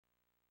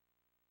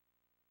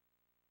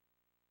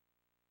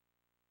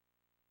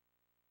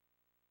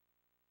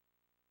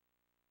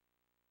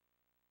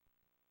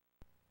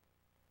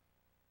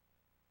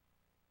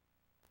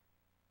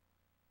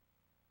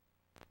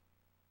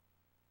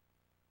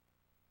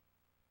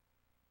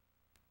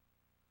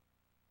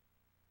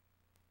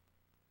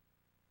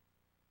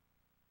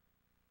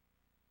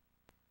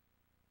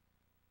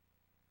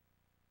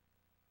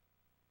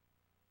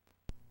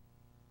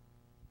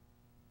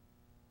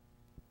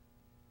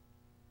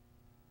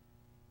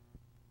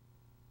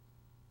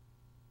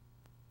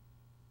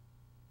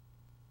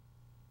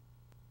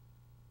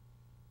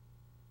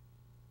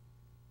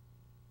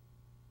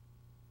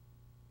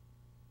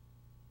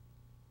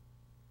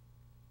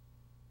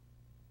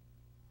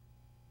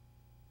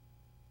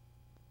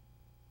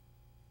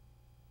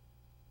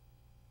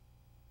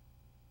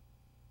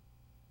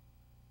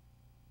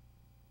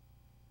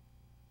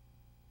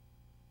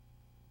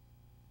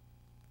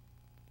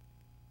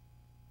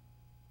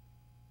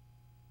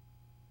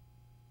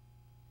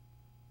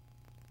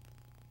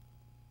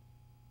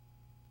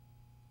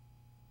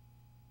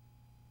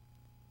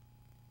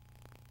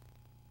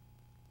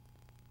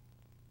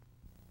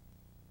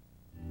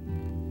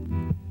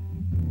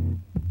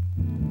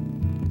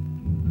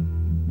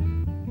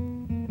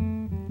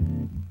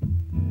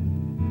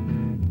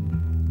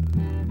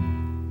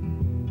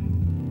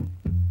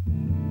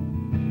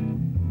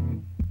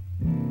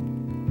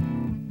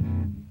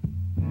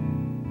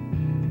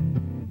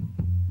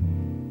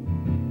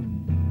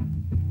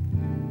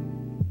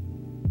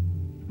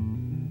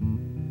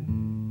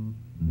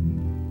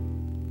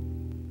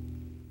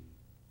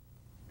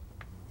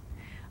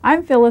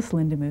I'm Phyllis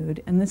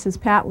Lindamood, and this is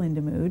Pat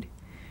Lindamood.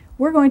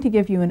 We're going to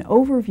give you an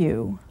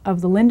overview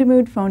of the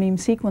Lindamood phoneme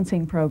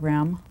sequencing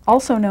program,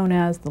 also known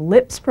as the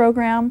LIPS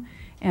program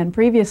and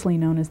previously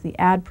known as the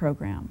ADD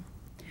program.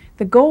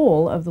 The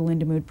goal of the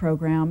Lindamood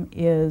program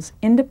is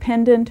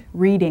independent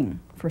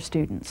reading for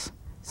students.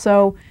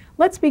 So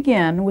let's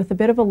begin with a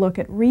bit of a look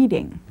at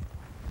reading.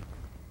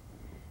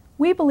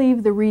 We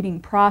believe the reading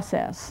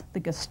process,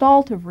 the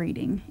gestalt of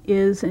reading,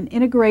 is an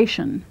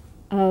integration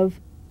of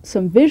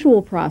some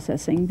visual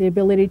processing, the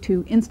ability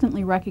to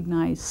instantly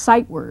recognize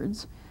sight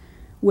words,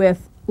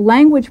 with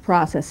language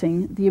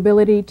processing, the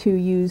ability to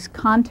use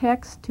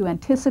context to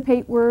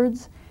anticipate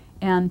words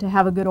and to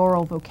have a good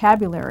oral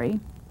vocabulary,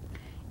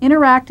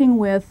 interacting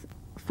with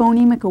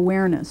phonemic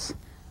awareness,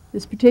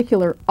 this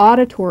particular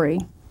auditory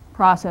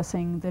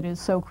processing that is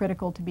so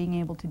critical to being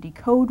able to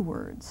decode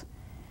words.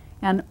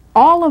 And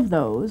all of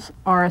those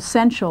are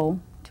essential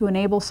to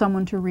enable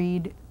someone to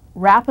read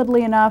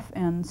rapidly enough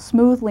and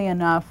smoothly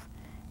enough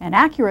and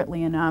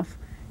accurately enough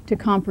to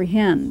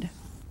comprehend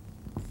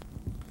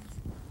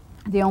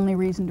the only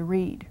reason to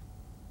read.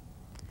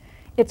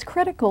 It's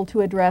critical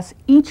to address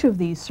each of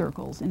these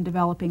circles in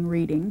developing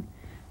reading.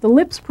 The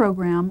LIPS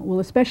program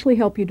will especially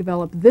help you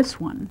develop this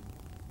one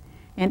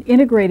and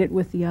integrate it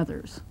with the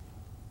others.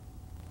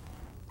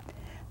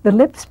 The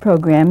LIPS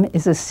program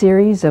is a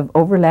series of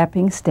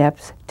overlapping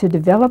steps to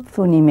develop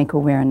phonemic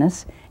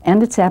awareness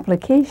and its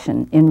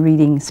application in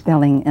reading,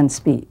 spelling, and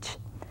speech.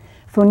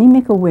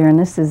 Phonemic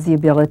awareness is the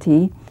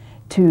ability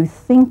to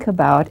think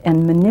about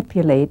and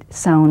manipulate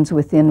sounds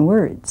within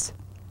words.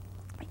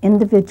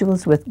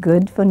 Individuals with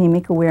good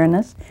phonemic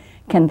awareness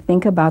can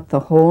think about the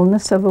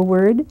wholeness of a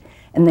word,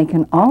 and they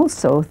can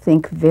also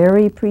think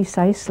very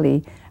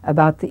precisely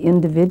about the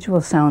individual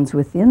sounds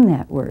within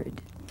that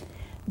word.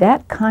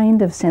 That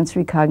kind of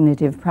sensory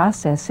cognitive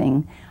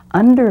processing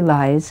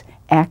underlies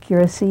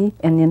accuracy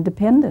and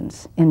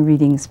independence in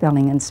reading,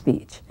 spelling, and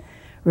speech.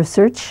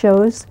 Research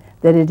shows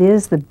that it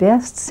is the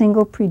best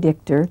single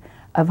predictor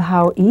of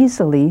how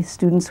easily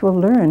students will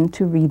learn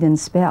to read and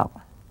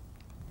spell.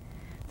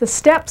 The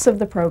steps of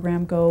the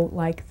program go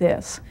like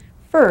this.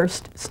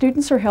 First,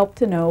 students are helped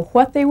to know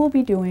what they will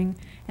be doing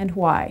and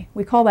why.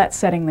 We call that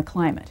setting the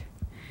climate.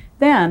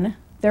 Then,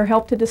 they're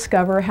helped to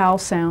discover how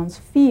sounds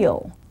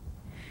feel.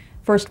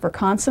 First for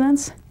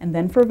consonants and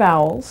then for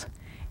vowels,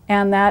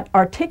 and that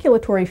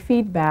articulatory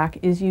feedback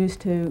is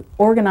used to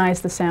organize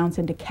the sounds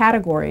into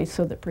categories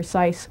so that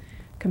precise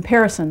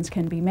comparisons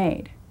can be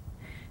made.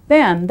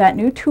 Then that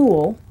new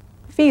tool,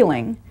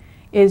 feeling,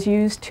 is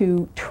used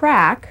to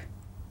track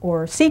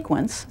or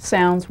sequence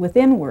sounds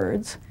within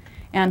words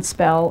and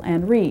spell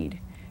and read.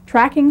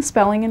 Tracking,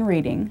 spelling, and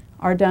reading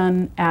are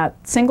done at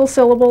single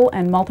syllable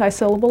and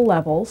multisyllable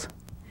levels,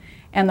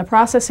 and the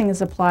processing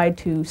is applied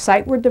to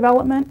sight word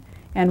development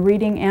and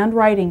reading and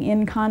writing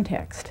in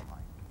context.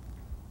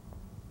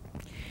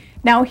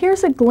 Now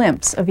here's a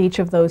glimpse of each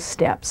of those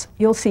steps.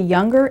 You'll see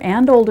younger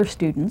and older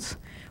students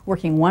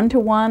working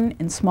one-to-one,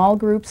 in small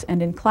groups,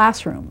 and in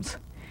classrooms.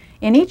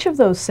 In each of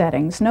those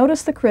settings,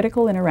 notice the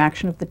critical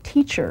interaction of the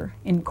teacher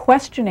in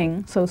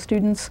questioning so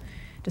students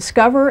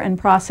discover and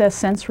process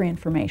sensory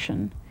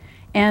information,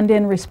 and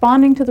in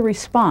responding to the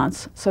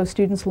response so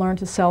students learn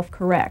to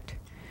self-correct.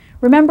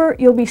 Remember,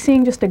 you'll be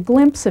seeing just a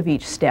glimpse of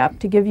each step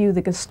to give you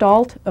the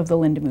gestalt of the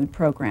Lindamood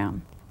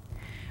program.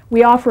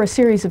 We offer a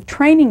series of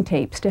training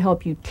tapes to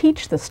help you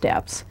teach the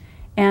steps,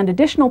 and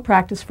additional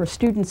practice for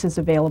students is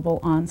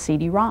available on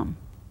CD-ROM.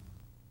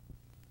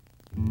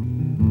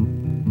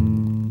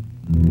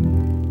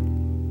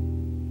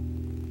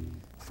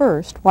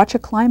 First, watch a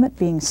climate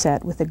being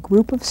set with a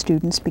group of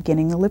students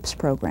beginning the LIPS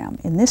program,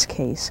 in this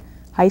case,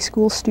 high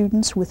school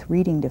students with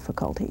reading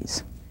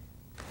difficulties.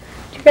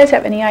 Do you guys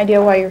have any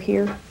idea why you're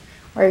here?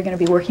 Why you're going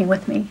to be working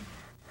with me?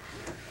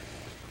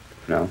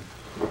 No.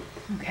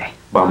 Okay.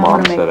 My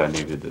mom said I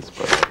needed this,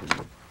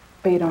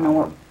 but you don't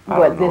know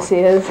what this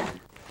is?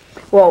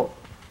 Well,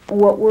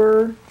 what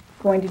we're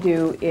going to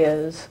do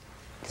is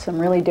some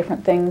really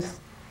different things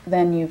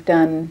than you've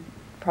done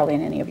probably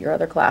in any of your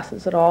other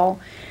classes at all.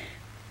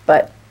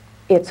 But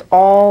it's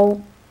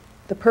all,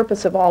 the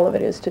purpose of all of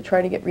it is to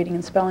try to get reading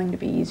and spelling to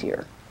be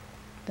easier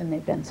than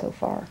they've been so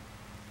far.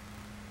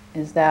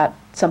 Is that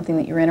something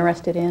that you're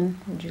interested in?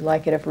 Would you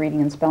like it if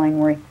reading and spelling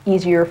were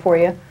easier for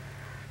you?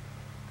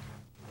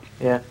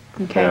 Yeah.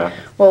 Okay. Yeah.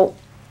 Well,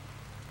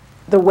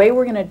 the way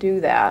we're going to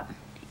do that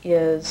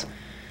is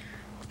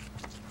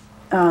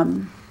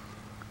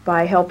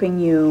by helping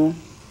you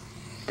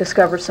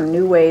discover some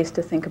new ways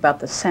to think about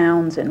the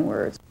sounds in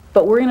words.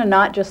 But we're going to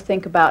not just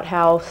think about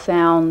how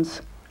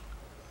sounds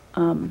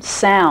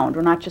sound.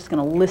 We're not just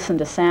going to listen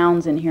to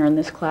sounds in here in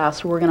this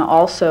class. We're going to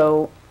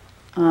also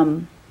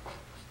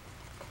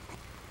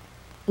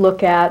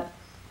look at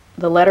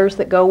the letters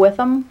that go with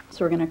them.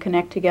 So we're going to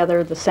connect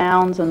together the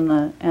sounds and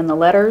the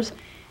letters.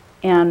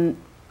 And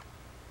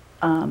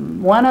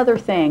one other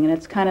thing, and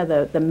it's kind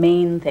of the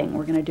main thing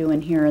we're going to do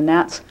in here, and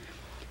that's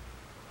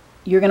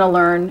you're going to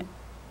learn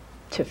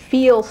to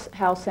feel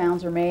how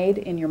sounds are made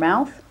in your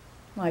mouth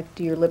Like,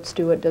 do your lips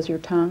do it, does your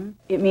tongue?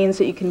 It means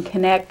that you can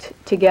connect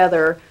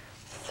together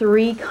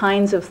three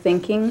kinds of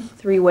thinking,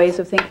 three ways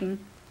of thinking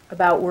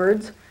about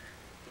words,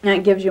 and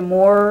it gives you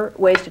more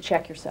ways to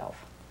check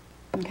yourself.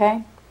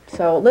 Okay?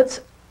 So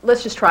let's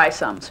just try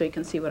some so you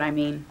can see what I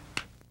mean.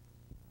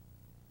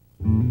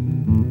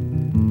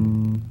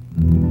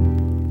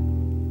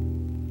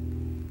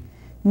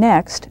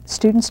 Next,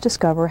 students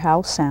discover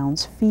how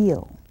sounds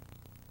feel.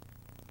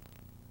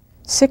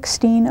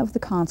 16 of the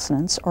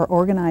consonants are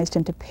organized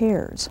into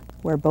pairs,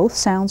 where both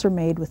sounds are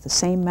made with the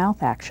same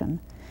mouth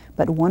action,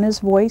 but one is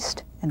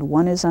voiced and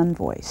one is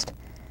unvoiced.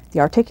 The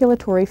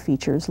articulatory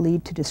features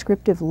lead to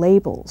descriptive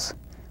labels,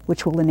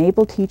 which will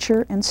enable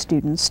teacher and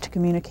students to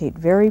communicate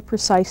very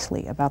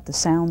precisely about the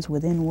sounds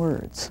within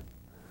words.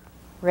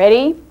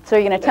 Ready? So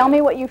you're going to tell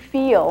me what you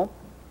feel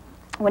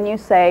when you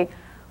say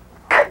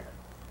k.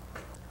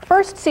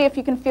 First, see if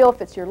you can feel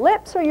if it's your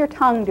lips or your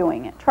tongue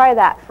doing it. Try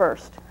that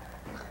first.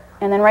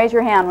 And then raise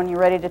your hand when you're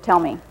ready to tell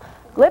me.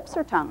 Lips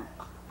or tongue?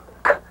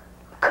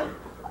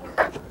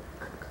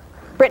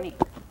 Brittany.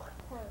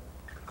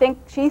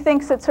 She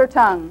thinks it's her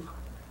tongue.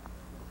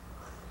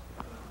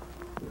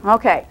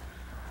 Okay.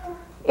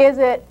 Is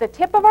it the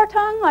tip of our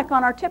tongue, like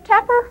on our tip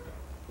tapper?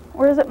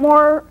 Or is it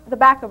more the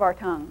back of our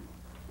tongue?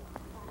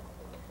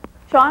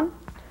 Sean?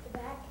 The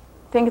back.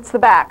 Think it's the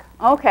back.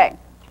 Okay.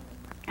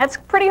 That's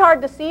pretty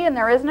hard to see in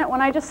there, isn't it?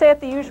 When I just say it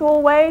the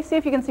usual way, see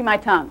if you can see my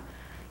tongue.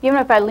 Even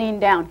if I lean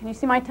down. Can you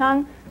see my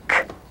tongue?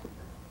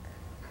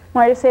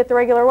 Want I just say it the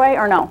regular way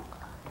or no?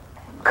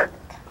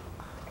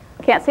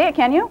 Can't see it,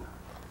 can you?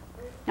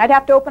 I'd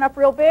have to open up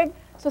real big.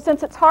 So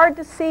since it's hard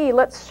to see,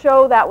 let's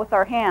show that with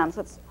our hands.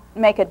 Let's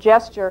make a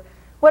gesture.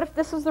 What if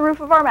this is the roof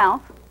of our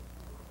mouth,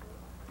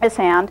 this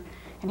hand,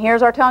 and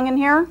here's our tongue in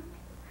here?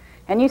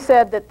 And you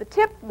said that the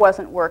tip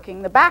wasn't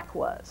working, the back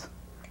was.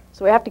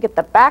 So we have to get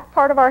the back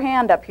part of our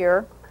hand up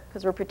here,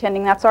 because we're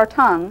pretending that's our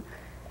tongue.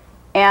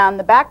 And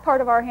the back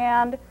part of our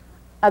hand,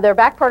 the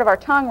back part of our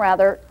tongue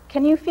rather,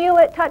 can you feel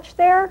it touch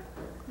there?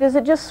 Does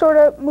it just sort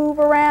of move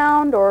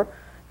around or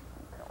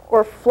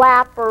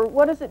flap, or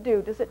what does it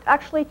do? Does it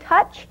actually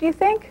touch, do you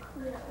think?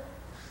 Yeah.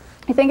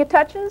 You think it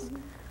touches?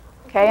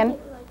 Okay, and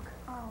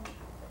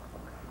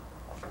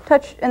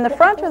touch in the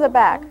front or the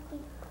back?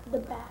 The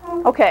back.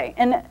 Okay,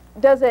 and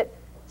does it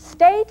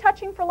stay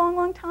touching for a long,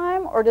 long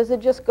time, or does it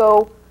just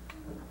go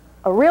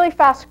a really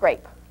fast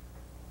scrape?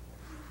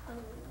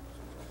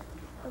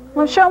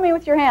 Well, show me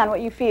with your hand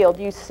what you feel.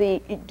 Do you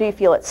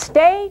feel it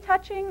stay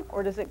touching,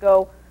 or does it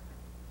go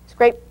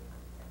scrape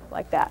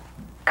like that?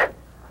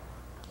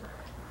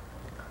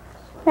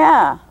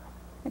 Yeah,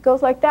 it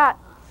goes like that.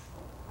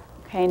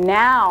 Okay,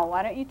 now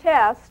why don't you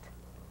test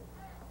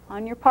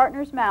on your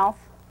partner's mouth.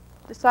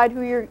 Decide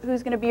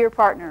who's going to be your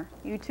partner.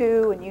 You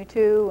two, and you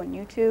two, and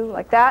you two,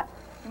 like that.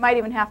 You might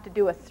even have to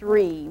do a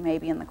 3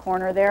 maybe in the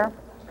corner there.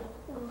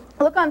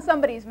 Look on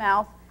somebody's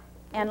mouth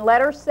and let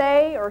her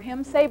say or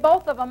him say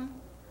both of them.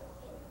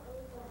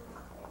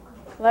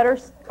 Let her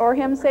or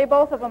him say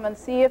both of them and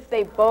see if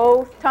they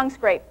both tongue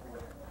scrape.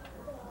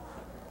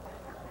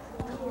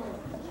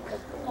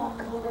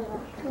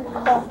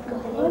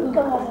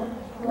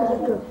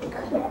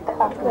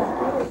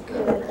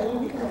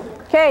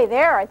 Okay,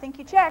 there, I think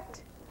you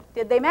checked.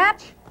 Did they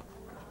match?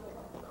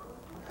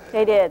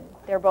 They did.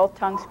 They're both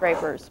tongue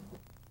scrapers.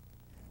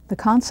 The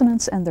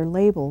consonants and their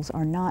labels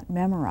are not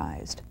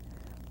memorized.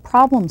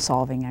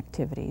 Problem-solving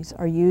activities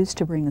are used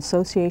to bring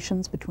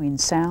associations between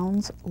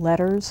sounds,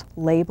 letters,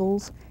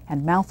 labels,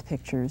 and mouth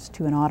pictures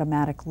to an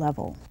automatic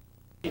level.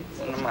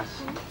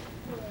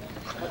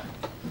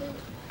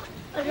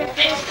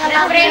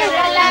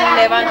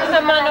 Levanta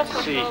la mano,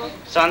 por Sí. favor.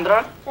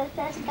 Sandra,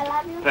 Refresca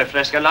labios.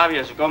 refresca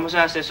labios. ¿Cómo se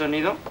hace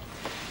sonido?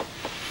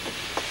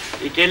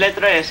 ¿Y qué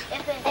letra es?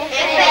 F.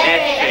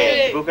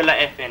 F. Busca la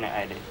F en el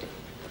aire.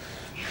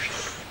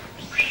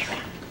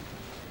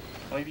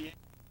 Muy bien.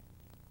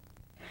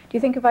 Do you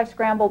think if I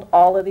scrambled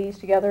all of these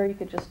together, you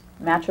could just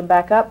match them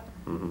back up?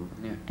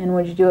 Mm-hmm. Yeah. And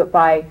would you do it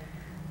by,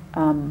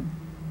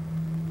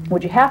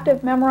 would you have to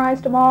have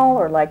memorized them all,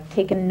 or like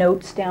taken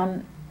notes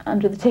down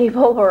under the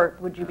table, or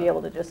would you be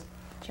able to just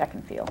check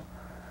and feel?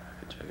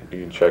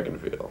 You can check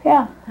and feel.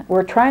 Yeah,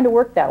 we're trying to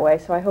work that way,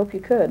 so I hope you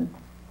could.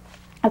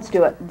 Let's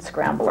do it and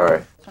scramble. All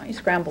right. Why don't you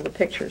scramble the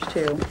pictures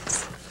too?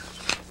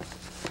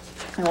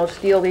 And we'll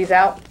steal these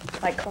out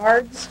like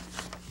cards,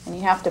 and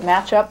you have to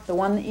match up the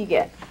one that you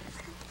get.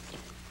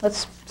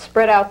 Let's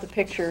spread out the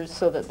pictures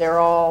so that they're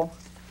all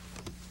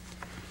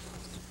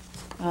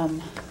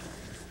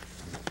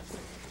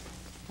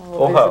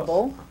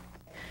visible.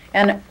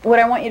 And what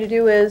I want you to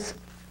do is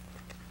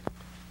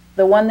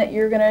the one that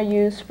you're going to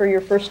use for your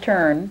first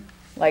turn,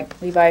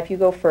 like Levi, if you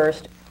go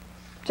first,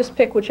 just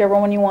pick whichever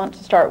one you want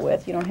to start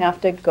with. You don't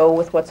have to go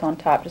with what's on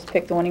top. Just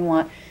pick the one you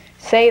want.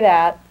 Say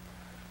that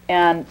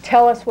and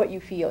tell us what you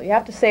feel. You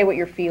have to say what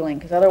you're feeling,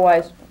 because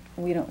otherwise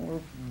we're I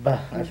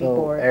gonna be feel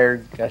bored.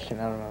 air gushing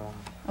out of my mouth.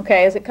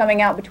 Okay, is it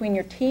coming out between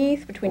your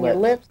teeth, between your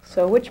lips?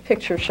 So which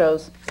picture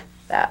shows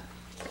that?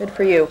 Good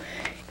for you.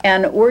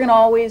 And we're going to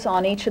always,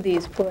 on each of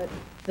these, put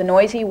the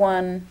noisy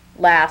one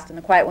last and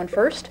the quiet one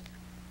first.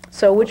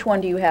 So which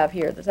one do you have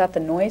here? Is that the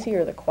noisy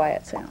or the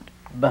quiet sound?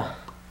 B.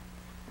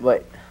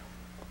 Wait.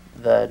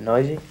 The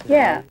noisy?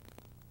 Yeah.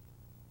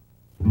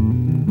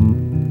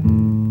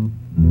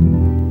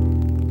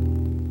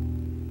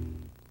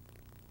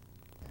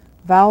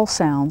 Vowel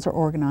sounds are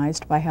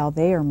organized by how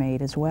they are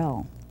made as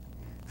well.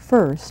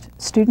 First,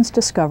 students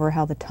discover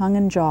how the tongue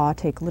and jaw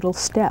take little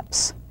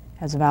steps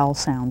as vowel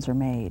sounds are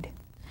made.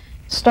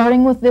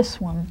 Starting with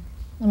this one,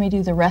 let me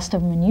do the rest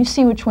of them, and you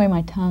see which way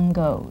my tongue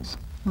goes.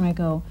 When I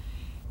go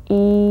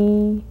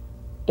E,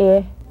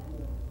 I,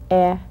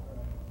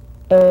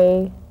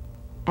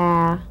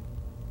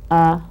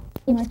 a,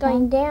 It's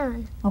going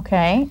down.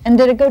 Okay, and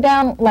did it go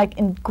down like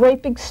in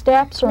great big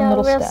steps or in No,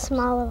 little real steps?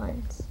 smaller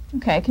ones.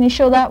 Okay, can you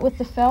show that with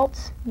the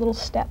felts? Little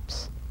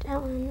steps.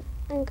 That one,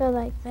 and go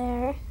like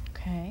there.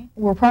 Okay.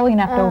 We're probably going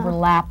to have to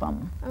overlap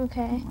them.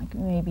 Okay. Like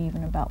maybe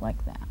even about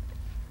like that.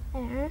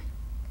 There.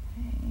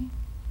 Okay.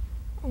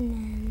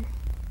 And then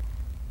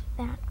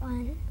that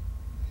one.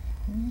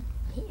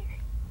 Here.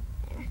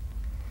 There.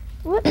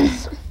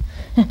 Whoops.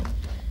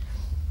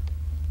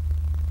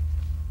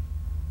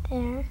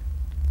 There.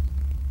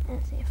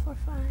 Let's see, 4,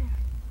 5.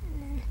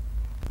 And then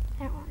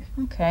that one.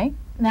 Okay.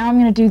 Now I'm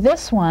going to do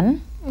this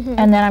one,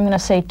 and then I'm going to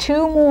say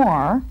 2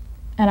 more,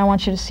 and I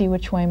want you to see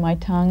which way my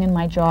tongue and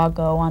my jaw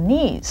go on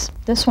these.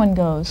 This one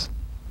goes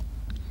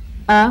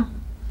ah.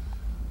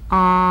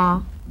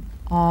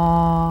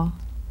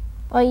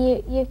 Well,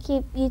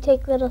 you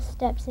take little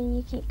steps and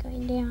you keep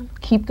going down.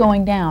 Keep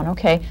going down.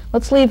 Okay.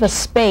 Let's leave a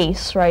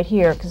space right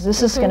here because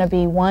this is going to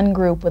be one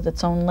group with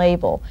its own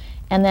label,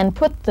 and then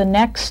put the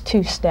next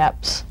 2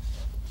 steps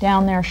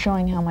down there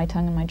showing how my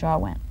tongue and my jaw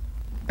went.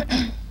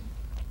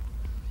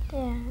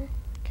 There.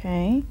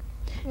 Okay.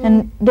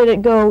 And did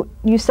it go,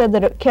 you said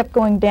that it kept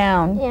going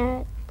down,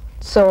 Yeah.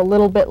 so a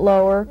little bit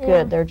lower? Yeah.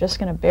 Good, they're just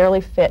going to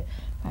barely fit.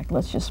 In fact,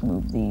 let's just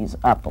move these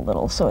up a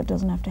little so it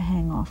doesn't have to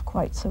hang off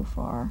quite so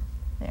far.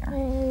 There.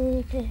 And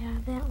you could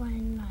have that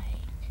one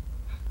like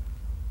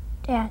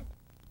that.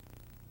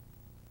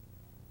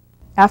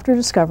 After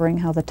discovering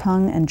how the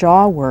tongue and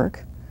jaw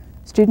work,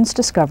 students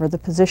discover the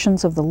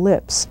positions of the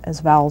lips as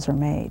vowels are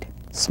made.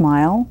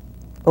 Smile,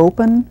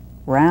 open,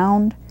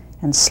 round,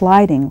 and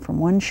sliding from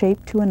one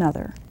shape to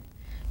another.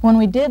 When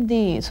we did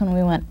these, when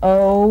we went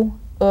O,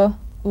 oo,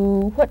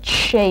 what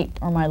shape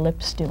are my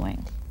lips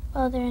doing?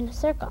 Well, they're in a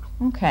circle.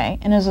 Okay,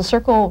 and is a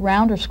circle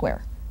round or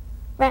square?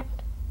 Round.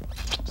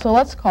 So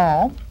let's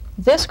call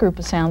this group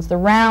of sounds the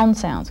round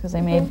sounds because they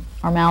made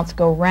our mouths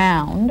go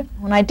round.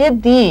 When I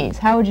did these,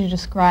 how would you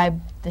describe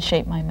the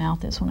shape my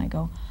mouth is when I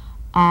go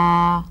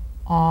ah,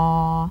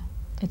 ah?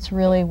 It's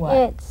really what?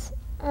 It's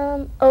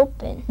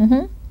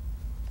open.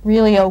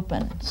 Really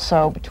open.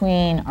 So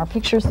between our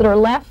pictures that are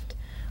left,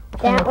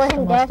 That lips one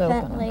are most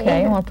definitely. open.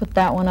 Okay, I want to put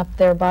that one up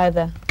there by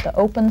the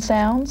open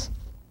sounds.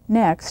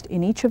 Next,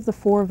 in each of the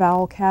 4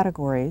 vowel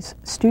categories,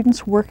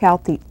 students work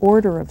out the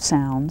order of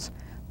sounds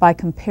by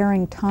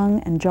comparing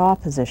tongue and jaw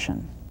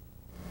position.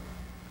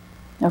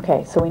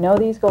 Okay, so we know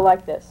these go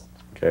like this.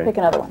 Okay. Pick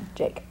another one,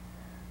 Jake.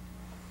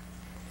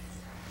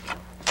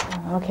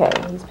 Okay,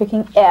 he's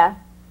picking eh,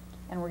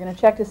 and we're going to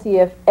check to see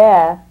if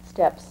eh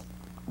steps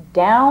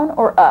down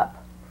or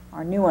up.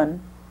 Our new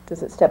one,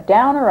 does it step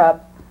down or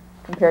up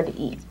compared to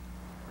e?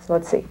 So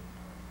let's see.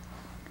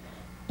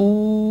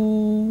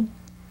 E,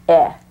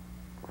 eh.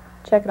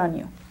 Check it on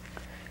you.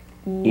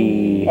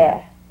 E,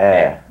 eh.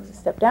 eh. Does it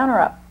step down or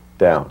up?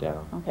 Down.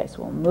 Okay,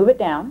 so we'll move it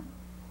down.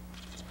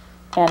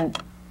 And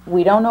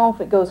we don't know if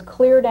it goes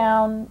clear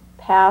down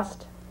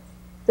past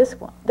this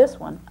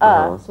one.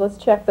 So let's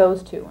check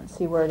those 2 and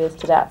see where it is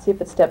to that. See if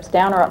it steps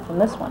down or up from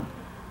this one.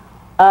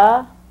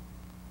 Eh.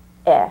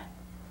 Eh.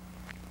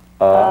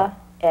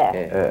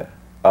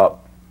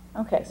 Up.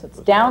 Okay, so it's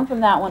down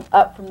from that one,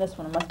 up from this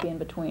one. It must be in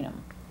between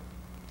them.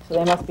 So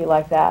they must be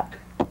like that.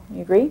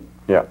 You agree?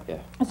 Yeah.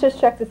 Let's just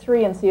check the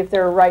 3 and see if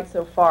they're right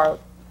so far.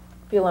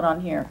 Feel it on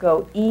here.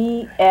 Go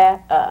E, eh,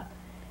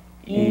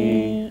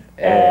 E,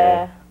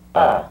 eh,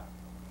 Yeah.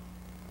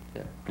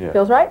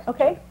 Feels right?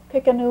 Okay.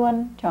 Pick a new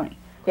one, Tony.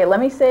 Okay, let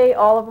me say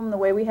all of them the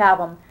way we have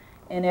them.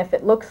 And if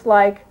it looks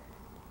like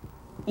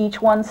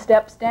each one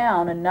steps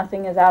down and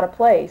nothing is out of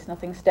place,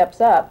 nothing steps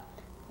up,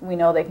 we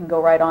know they can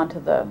go right onto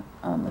the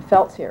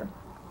felts here.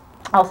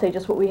 I'll say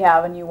just what we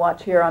have and you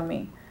watch here on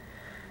me.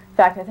 In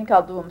fact, I think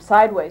I'll do them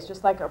sideways,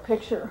 just like our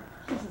picture.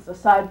 This is a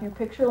side view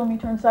picture. Let me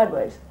turn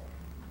sideways.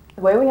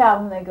 The way we have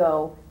them, they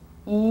go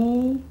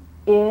E,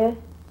 I,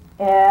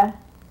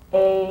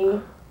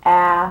 A,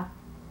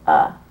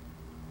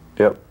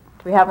 Yep. Do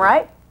we have them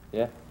right?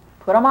 Yeah.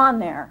 Put them on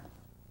there.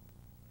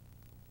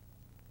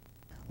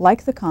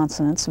 Like the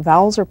consonants,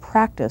 vowels are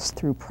practiced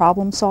through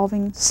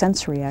problem-solving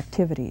sensory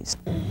activities.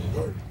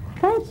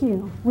 Thank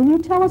you. Will you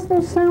tell us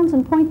those sounds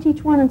and point to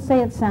each one and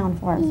say its sound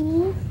for us?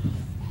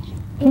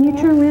 Can you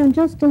turn around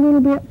just a little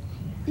bit?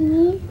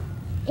 E,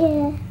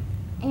 I,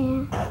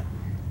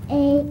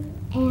 A,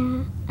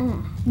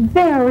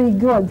 Very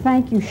good.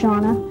 Thank you,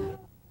 Shauna.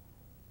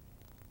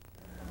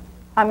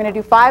 I'm going to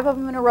do 5 of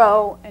them in a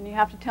row, and you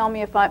have to tell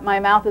me if my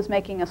mouth is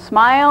making a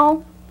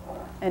smile,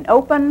 an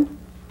open,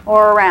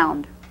 or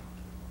around?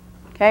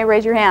 Okay,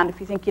 raise your hand if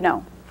you think you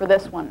know for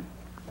this one.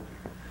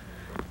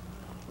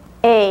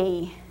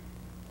 A.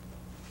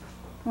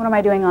 What am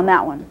I doing on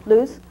that one?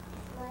 Luz?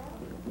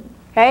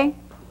 Okay?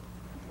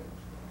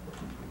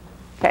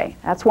 Okay,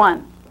 that's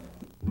one.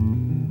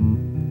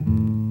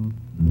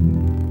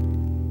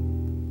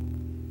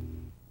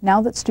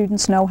 Now that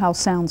students know how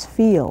sounds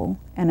feel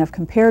and have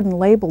compared and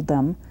labeled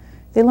them,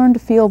 they learn to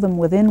feel them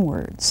within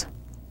words.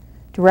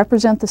 To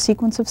represent the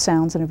sequence of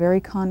sounds in a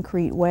very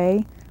concrete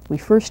way, we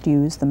first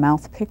use the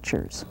mouth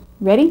pictures.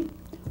 Ready?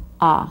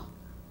 Ah.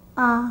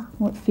 Ah.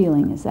 What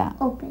feeling is that?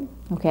 Open.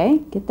 Okay,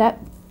 get that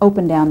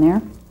open down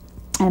there.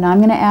 And I'm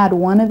going to add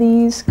one of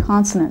these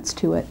consonants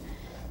to it,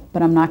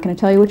 but I'm not going to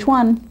tell you which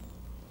one.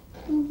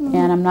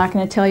 And I'm not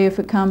going to tell you if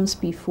it comes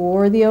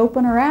before the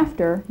open or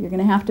after. You're going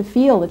to have to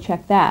feel to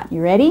check that.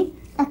 You ready?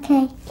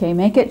 Okay. Okay,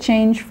 make it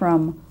change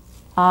from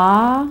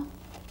ah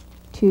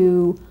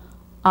to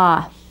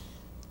ah.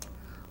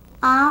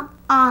 Ah,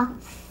 ah.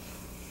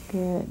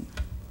 Good.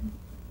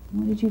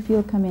 What did you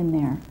feel come in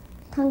there?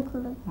 Tongue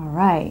curler. All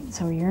right,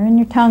 so you're in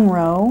your tongue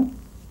row.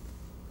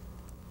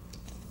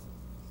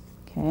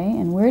 Okay,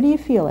 and where do you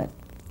feel it?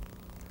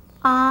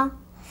 Ah.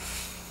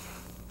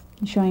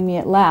 You're showing me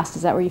it last.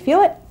 Is that where you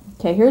feel it?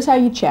 Okay, here's how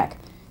you check.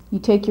 You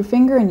take your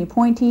finger and you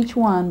point to each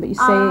one, but you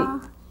say it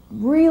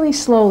really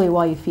slowly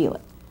while you feel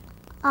it.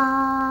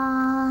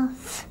 Ah.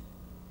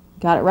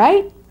 Got it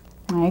right?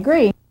 I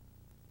agree.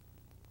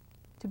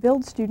 To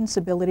build students'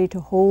 ability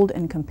to hold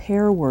and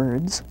compare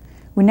words,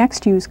 we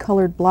next use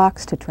colored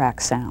blocks to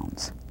track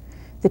sounds.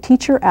 The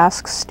teacher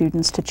asks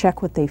students to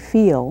check what they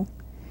feel,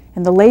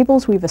 and the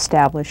labels we've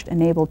established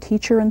enable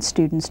teacher and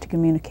students to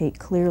communicate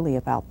clearly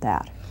about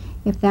that.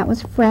 If that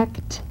was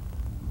frecked,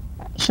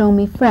 show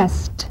me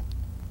frest.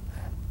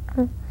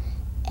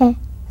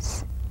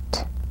 Est.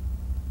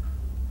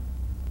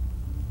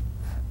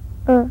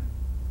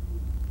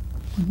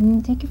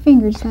 Take your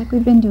fingers like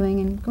we've been doing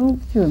and go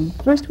through them.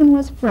 First one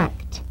was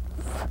frecked.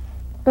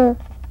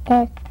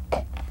 Ect.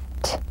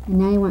 And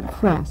now you want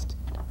frest.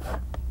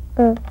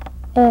 Est.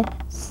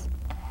 Est.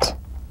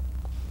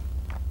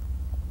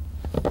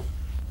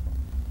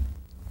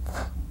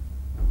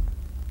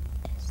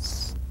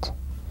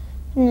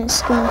 And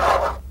it's going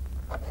to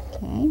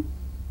Okay.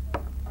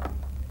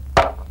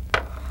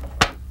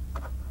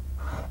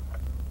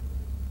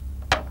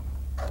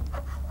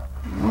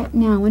 Right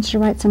now, I want you to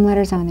write some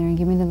letters on there and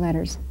give me the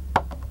letters.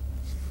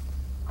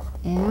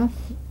 F.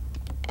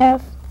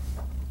 F.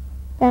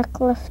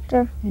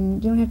 Backlifter.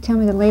 And you don't have to tell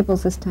me the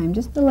labels this time,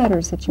 just the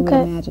letters that you would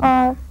imagine.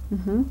 R.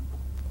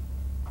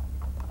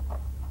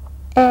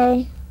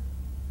 A.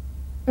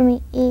 I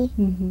mean E.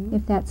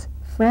 If that's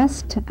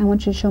frest, I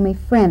want you to show me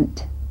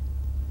front.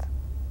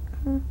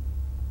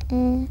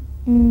 I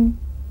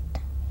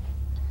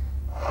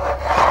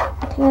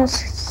think that's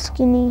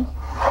skinny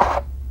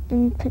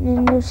and put in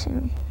a new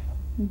sound.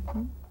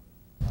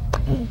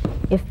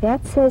 If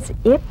that says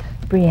ip,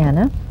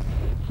 Brianna,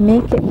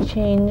 make it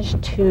change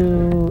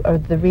to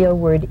the real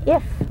word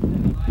if.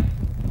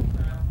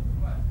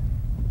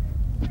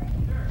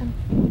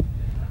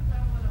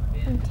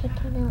 I'm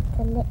taking out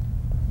the lip,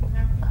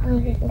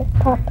 calling it lip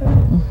popper,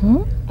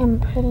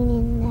 and putting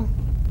in the,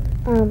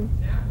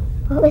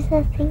 what was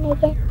that thing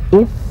again?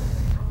 If,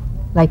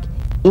 like,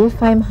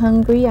 if I'm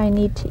hungry, I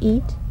need to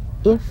eat.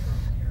 If.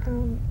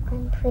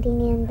 I'm putting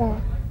in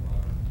the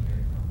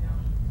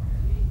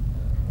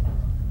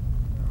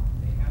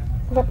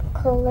lip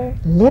cooler.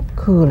 Lip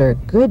cooler,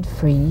 good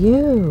for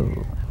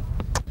you.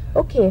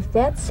 Okay, if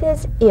that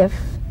says if,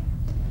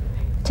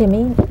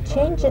 Timmy,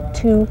 change it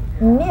to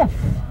miff.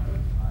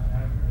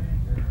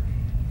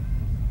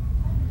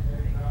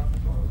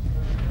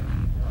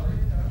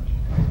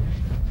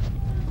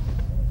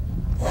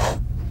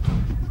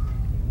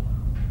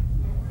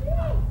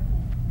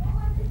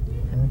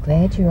 I'm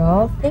glad you're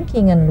all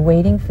thinking and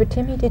waiting for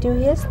Timmy to do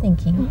his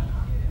thinking.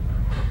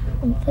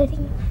 I'm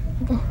putting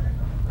the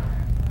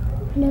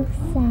nose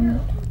sound.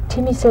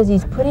 Timmy says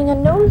he's putting a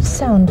nose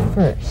sound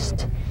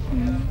first.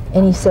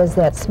 And he says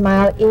that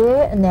smile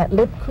ear and that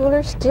lip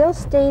cooler still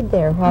stayed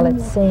there while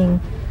it's saying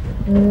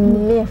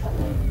miff.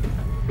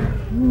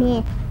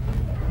 Miff.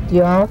 Do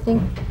you all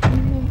think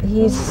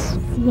he's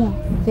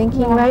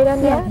thinking right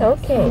on that?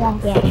 Okay.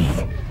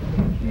 Yes.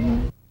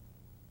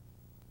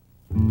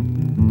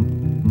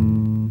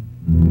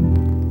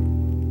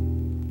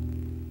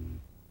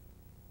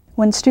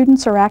 When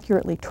students are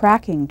accurately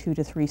tracking 2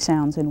 to 3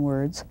 sounds in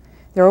words,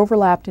 they're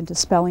overlapped into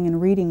spelling and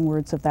reading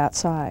words of that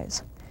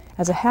size.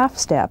 As a half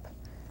step,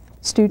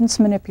 students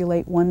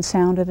manipulate one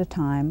sound at a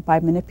time by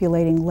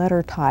manipulating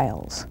letter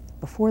tiles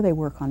before they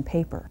work on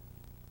paper.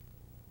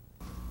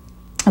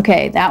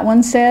 Okay, that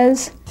one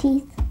says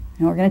Teeth.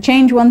 and we're going to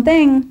change one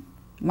thing.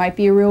 Might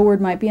be a real word,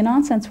 might be a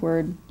nonsense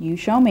word. You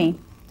show me.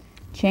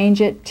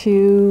 Change it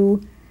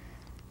to,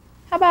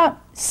 how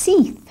about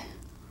seeth?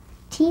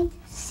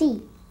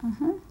 T-C.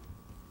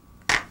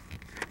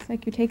 Looks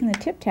like you're taking the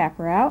tip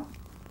tapper out.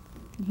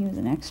 And here's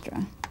an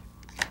extra.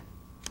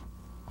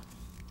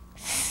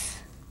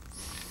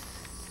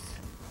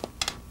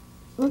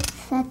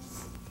 Oops,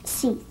 that's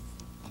Seeth,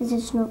 because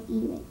there's no E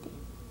right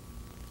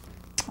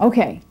there.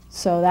 Okay,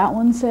 so that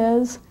one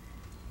says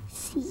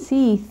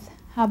seeth.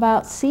 How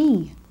about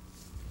see?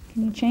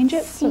 Can you change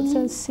it so it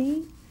says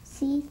see?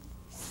 See.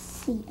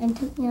 I'm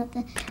taking out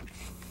the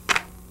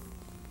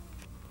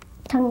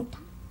tongue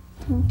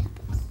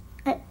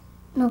tappers.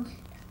 No,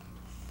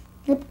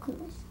 lip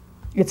coolers.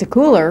 It's a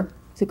cooler.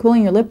 Is it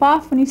cooling your lip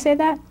off when you say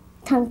that?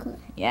 Tongue cooler.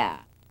 Yeah.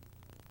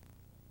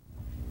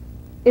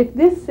 If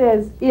this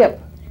says if,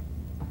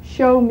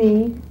 show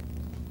me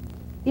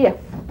if.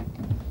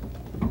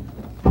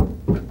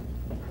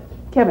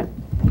 Kevin.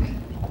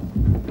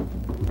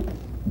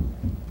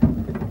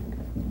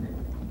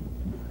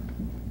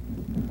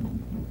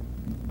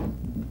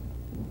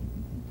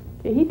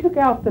 Okay, he took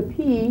out the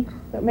P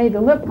that made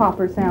the lip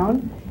popper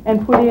sound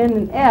and put in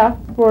an F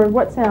for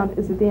what sound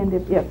is at the end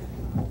of if.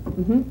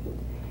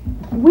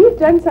 We've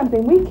done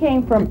something. We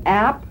came from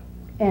app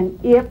and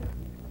if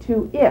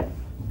to if.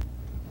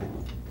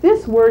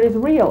 This word is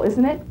real,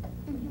 isn't it?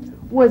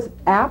 Was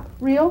app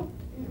real?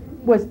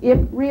 Was if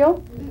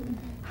real?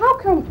 How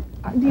come,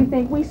 do you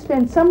think, we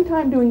spend some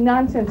time doing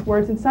nonsense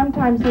words and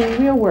sometimes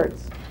doing real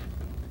words?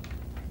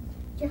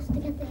 Just to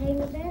get the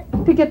hang of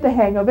it? To get the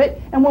hang of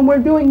it. And when we're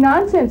doing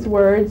nonsense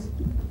words,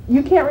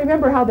 you can't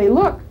remember how they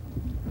look.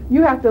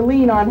 You have to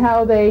lean on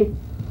how they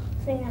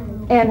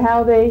Sound. and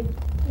how they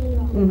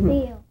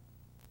Feel.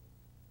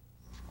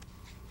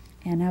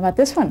 And how about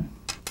this one?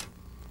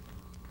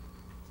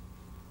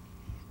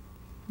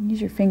 Use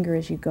your finger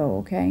as you go,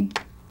 okay?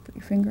 Put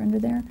your finger under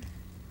there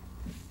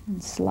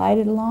and slide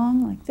it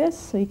along like this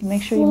so you can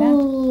make sure you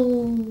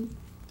match.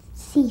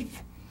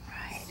 Thief.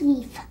 Right.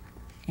 Thief.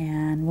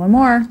 And one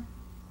more.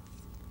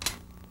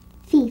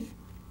 Thief.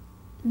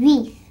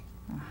 Wreath.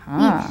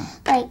 Aha.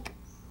 Like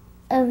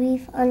a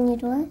wreath on your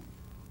door?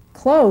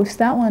 Close.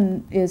 That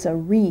one is a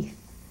wreath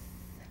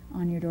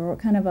on your door. What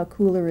kind of a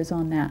cooler is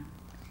on that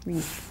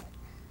wreath?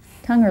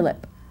 Tongue or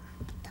lip?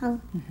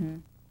 Tongue.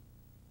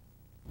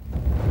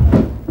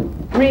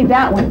 read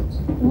that one.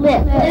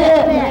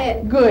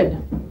 Lip.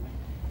 Good.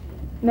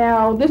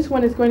 Now this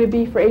one is going to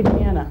be for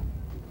Adriana.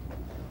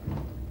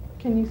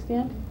 Can you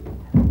stand?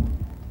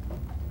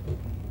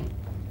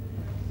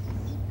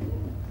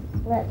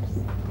 Lips.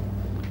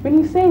 When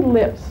you say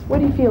lips, what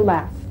do you feel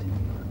last?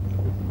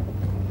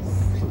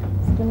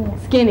 Skinny.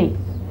 Skinny.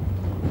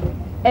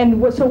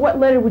 And so what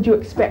letter would you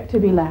expect to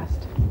be last?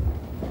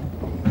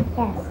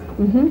 Yes.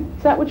 Mm-hmm.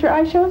 Is that what your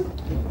eye shows?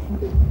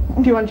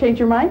 Do you want to change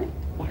your mind?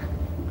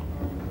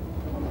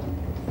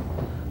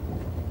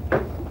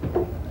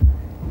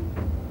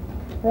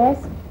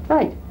 Lisp.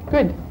 Right.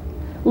 Good.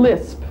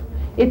 Lisp.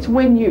 It's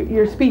when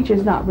your speech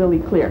is not really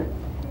clear.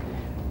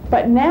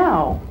 But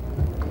now,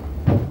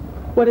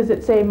 what does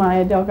it say,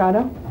 Maya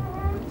Delgado?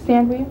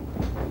 Stand, will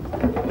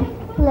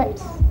you?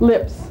 Lips.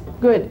 Lips.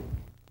 Good.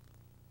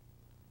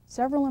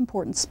 Several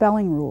important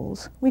spelling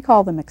rules, we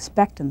call them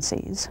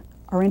expectancies,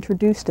 are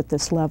introduced at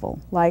this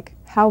level, like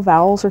how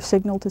vowels are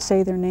signaled to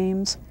say their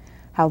names,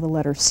 how the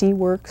letter C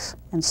works,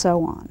 and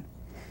so on.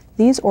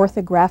 These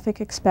orthographic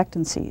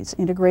expectancies,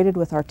 integrated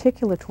with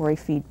articulatory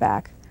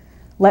feedback,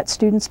 let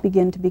students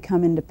begin to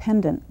become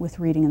independent with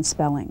reading and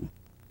spelling.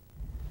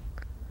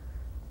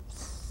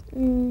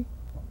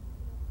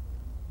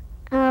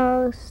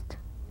 Oust.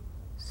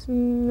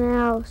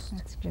 Snoust.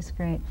 That's just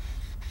great.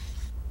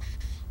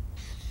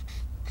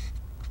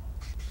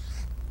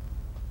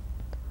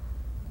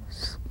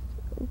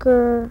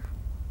 Gur.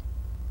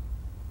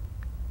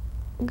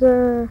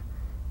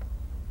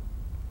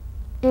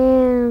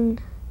 An.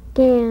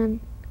 Gan.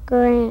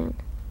 Gran.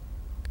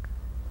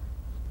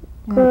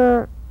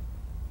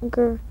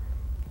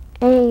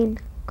 Ain.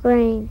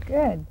 Grain.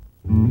 Good.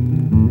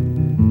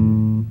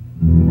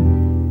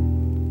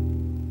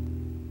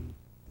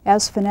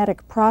 As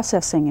phonetic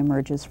processing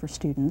emerges for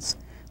students,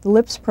 the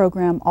LIPS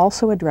program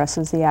also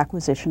addresses the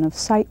acquisition of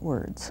sight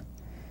words.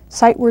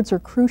 Sight words are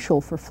crucial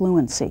for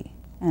fluency,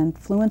 and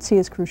fluency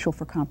is crucial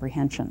for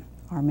comprehension,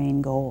 our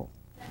main goal.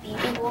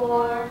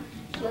 Before.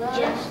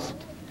 Just.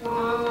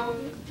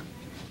 Long.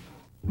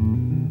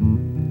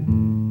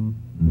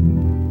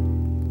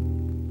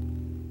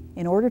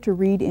 In order to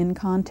read in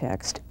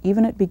context,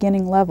 even at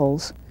beginning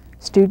levels,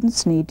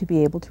 students need to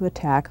be able to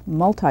attack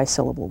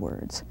multi-syllable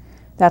words.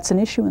 That's an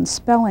issue in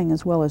spelling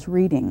as well as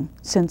reading,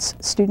 since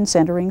students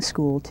entering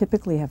school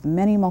typically have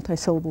many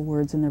multi-syllable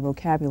words in their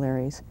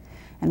vocabularies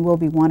and will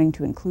be wanting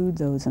to include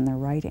those in their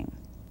writing.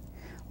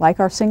 Like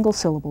our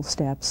single-syllable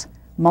steps,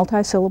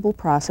 multi-syllable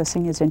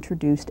processing is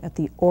introduced at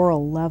the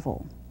oral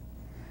level.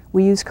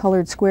 We use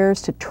colored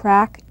squares to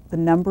track the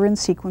number and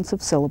sequence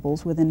of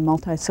syllables within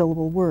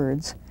multi-syllable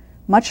words,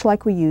 much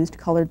like we used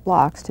colored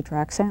blocks to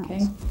track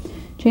sounds. Okay.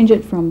 Change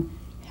it from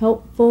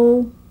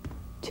helpful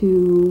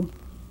to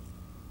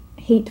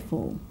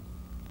hateful.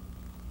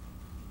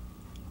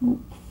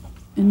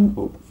 And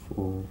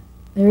Hopeful.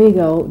 there you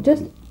go.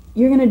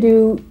 You're going to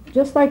do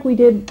just like we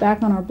did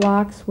back on our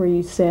blocks where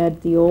you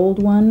said the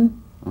old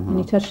one and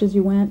you touched as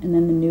you went, and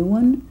then the new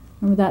one.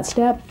 Remember that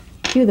step?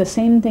 Do the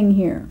same thing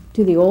here.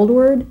 Do the old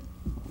word,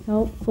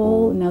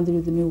 helpful, and now do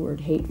the new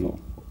word, hateful.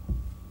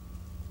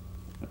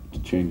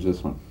 change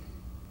this one.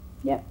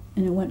 Yep,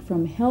 and it went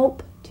from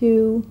help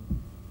to,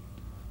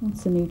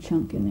 what's the new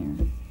chunk in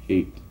there?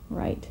 Hate.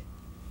 Right.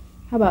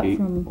 How about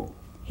from Hateful.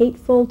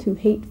 hateful to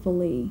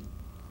hatefully?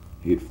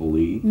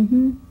 Hatefully.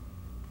 Mm-hmm.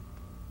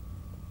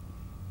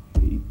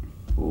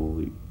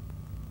 Hatefully.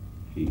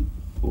 Hatefully.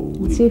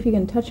 Let's see if you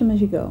can touch them as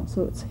you go.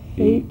 So it's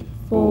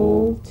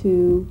hateful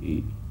to...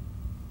 Hate.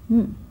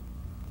 Hmm.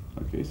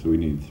 Okay, so we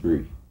need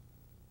 3.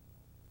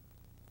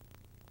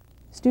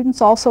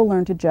 Students also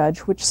learn to judge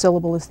which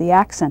syllable is the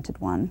accented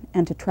one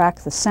and to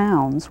track the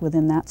sounds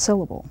within that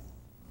syllable.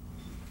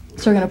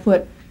 So we're going to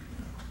put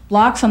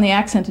blocks on the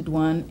accented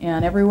one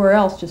and everywhere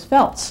else just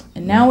felts.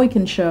 And now we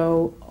can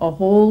show a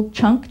whole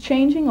chunk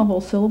changing, a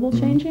whole syllable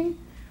changing,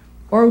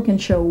 or we can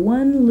show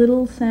one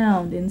little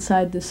sound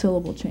inside the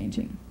syllable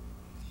changing.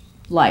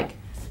 Like,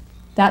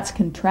 that's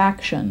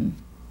contraction.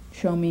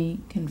 Show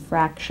me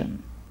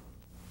confraction.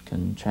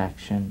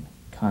 Contraction,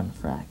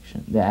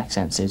 confraction. The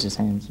accent stays the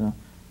same, so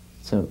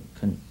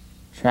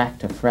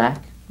contract to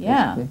frac.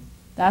 Yeah, basically.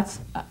 that's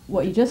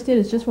what you just did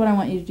is just what I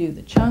want you to do.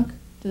 The chunk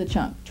to the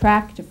chunk,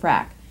 track to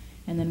frac,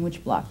 and then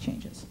which block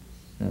changes.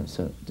 No,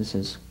 so this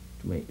is,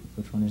 wait,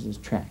 which one is this?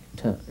 Track,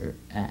 to,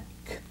 ack,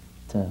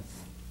 to,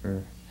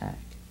 ack.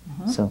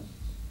 So,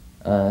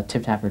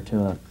 tip tapper to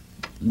a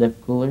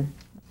lip cooler.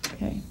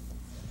 Okay.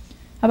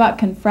 How about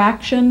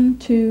confraction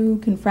to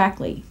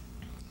confractly?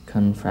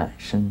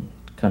 Confraction,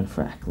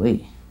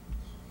 confractly.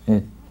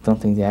 I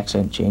don't think the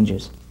accent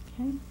changes.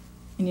 Okay.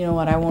 And you know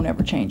what? I won't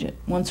ever change it.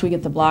 Once we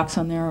get the blocks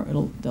on there,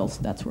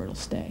 that's where it'll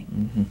stay.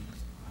 Mm-hmm.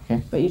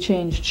 Okay. But you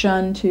changed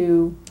shun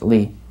to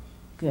Lee.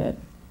 good.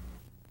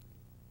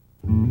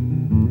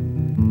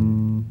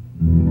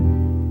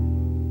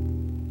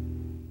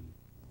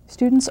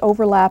 Students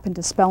overlap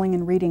into spelling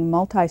and reading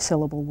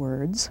multisyllable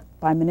words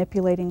by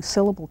manipulating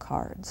syllable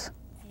cards.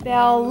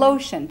 Spell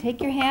lotion.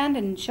 Take your hand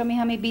and show me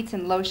how many beats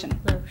in lotion.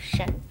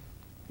 Lotion.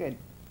 Good.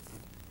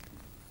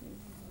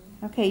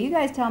 Okay, you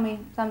guys tell me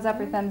thumbs up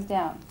or thumbs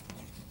down.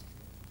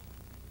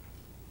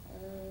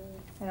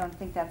 I don't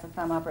think that's a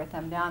thumb up or a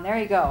thumb down. There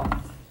you go.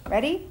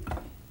 Ready?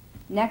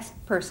 Next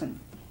person.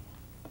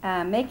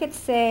 Make it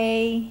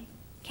say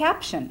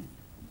caption.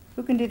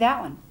 Who can do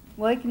that one?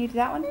 Willie, can you do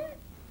that one?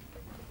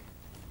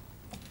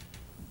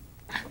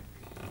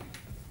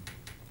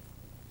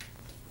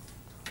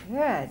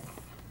 Good.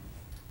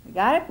 You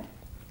got it?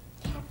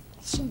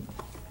 Caption.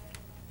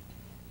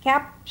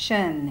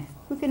 Caption.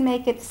 Who can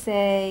make it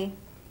say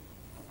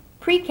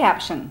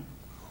pre-caption?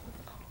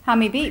 How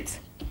many beats?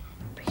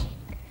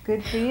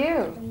 Good for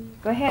you.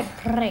 Go ahead.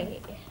 Pre.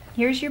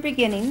 Here's your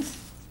beginnings,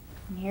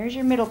 and here's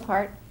your middle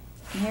part,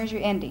 and here's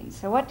your endings.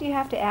 So what do you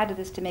have to add to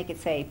this to make it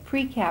say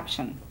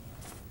pre-caption?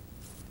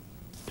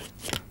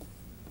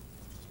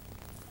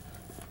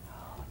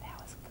 Oh, that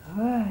was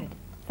good.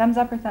 Thumbs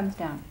up or thumbs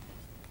down?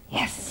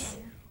 Yes.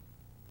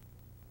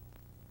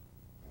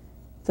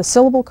 The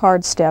syllable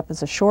card step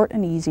is a short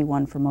and easy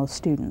one for most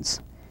students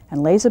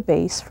and lays a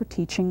base for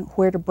teaching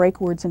where to break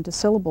words into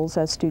syllables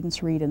as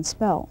students read and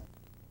spell.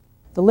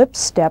 The lip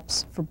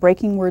steps for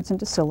breaking words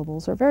into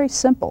syllables are very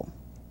simple,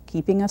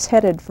 keeping us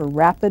headed for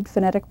rapid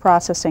phonetic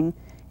processing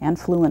and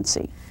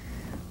fluency.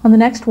 On the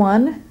next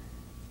one,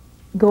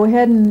 go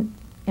ahead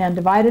and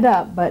divide it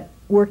up, but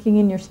working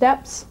in your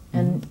steps,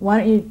 and why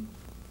don't you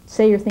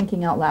say your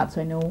thinking out loud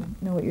so I know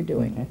what you're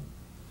doing. Okay.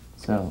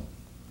 So,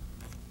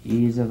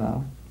 E is a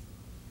vowel,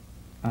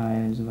 I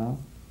is a vowel,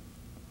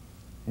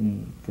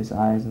 and this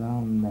I is a vowel,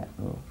 and that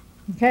O.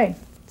 Okay,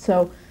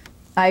 so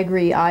I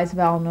agree, I is a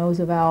vowel, no is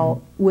a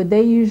vowel. Would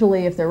they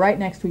usually, if they're right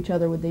next to each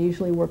other, would they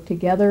usually work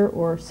together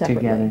or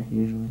separately? Together,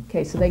 usually.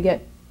 Okay, so they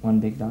get one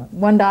big dot.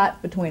 one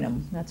dot between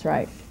them, that's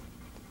right,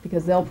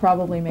 because they'll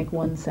probably make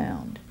one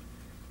sound.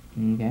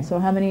 Okay. So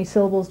how many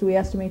syllables do we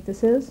estimate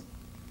this is?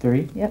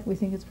 3. Yep, we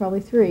think it's probably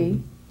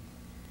 3.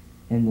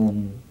 And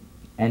then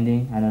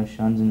ending, I know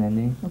shun's an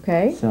ending.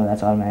 Okay. So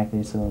that's automatically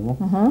a syllable.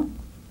 Uh-huh.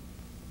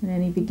 And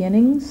any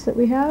beginnings that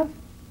we have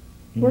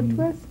worked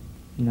with?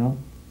 No.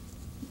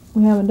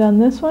 We haven't done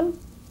this one?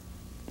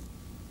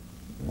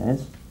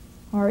 Yes.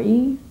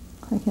 R-E?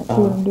 I can't see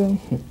what I'm doing.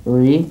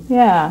 Re?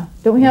 Yeah.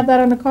 Don't we have that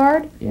on the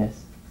card?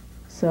 Yes.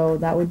 So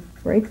that would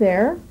break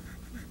there.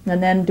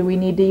 And then do we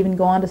need to even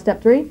go on to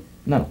step 3?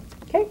 No.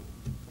 Okay.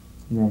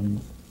 And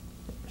then,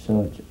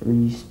 so it's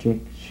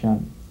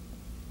restriction.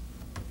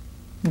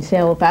 Can you say it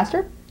a little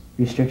faster?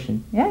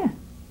 Restriction. Yeah.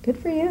 Good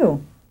for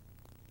you.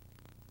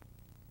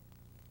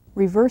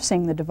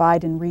 Reversing the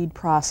divide and read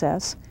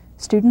process,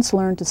 students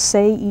learn to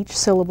say each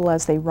syllable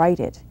as they write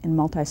it in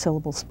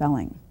multisyllable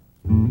spelling.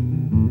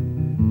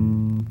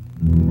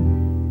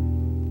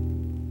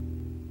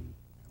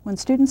 When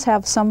students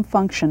have some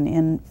function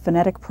in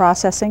phonetic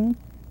processing,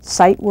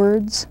 sight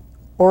words,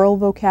 oral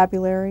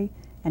vocabulary,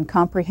 and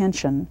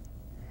comprehension,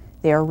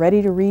 they are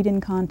ready to read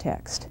in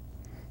context.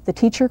 The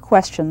teacher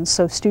questions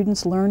so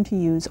students learn to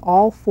use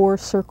all 4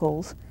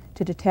 circles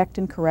to detect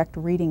and correct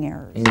reading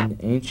errors. In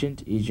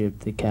ancient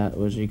Egypt, the cat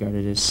was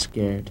regarded as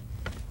scared.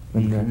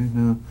 When Okay,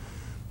 now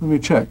let me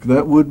check.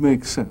 That would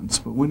make sense,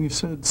 but when you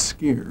said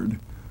scared,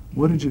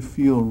 What did you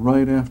feel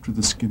right after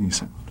the skinny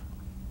sound?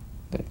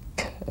 The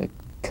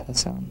k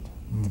sound.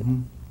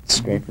 Mm-hmm. The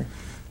scraper.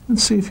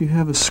 Let's see if you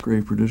have a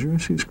scraper. Does your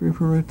see a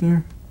scraper right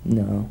there?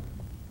 No,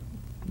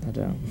 I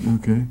don't.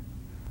 Okay.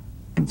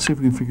 Let's see if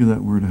we can figure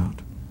that word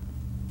out.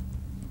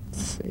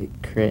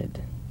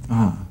 Sacred.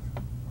 Ah,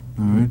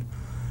 all right.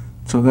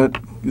 So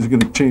that is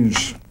going to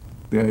change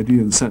the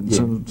idea of the sentence.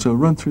 Yeah. So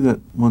run through that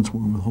once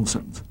more with the whole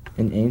sentence.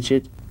 In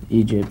ancient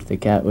Egypt, the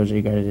cat was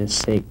regarded as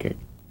sacred.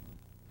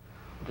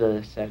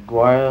 The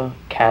saguaro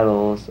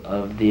cattle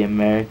of the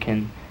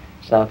American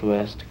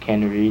Southwest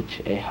can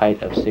reach a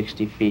height of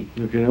 60 feet.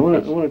 Okay, I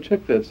want to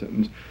check that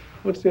sentence.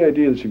 What's the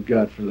idea that you've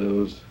got for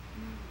those?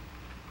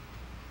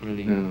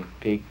 Really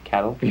big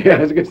cattle? Yeah, I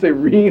was going to say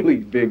really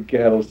big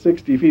cattle,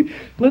 60 feet.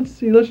 Let's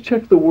see, let's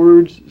check the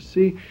words,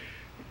 see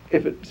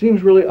if it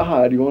seems really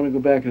odd, you want to go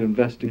back and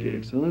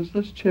investigate. So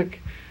let's check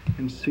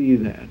and see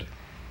that.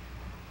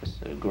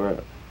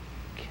 Saguaro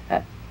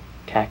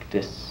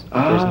cactus.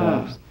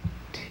 Ah.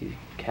 There's no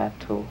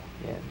cattle.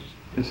 Yeah.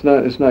 It's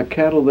not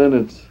cattle then,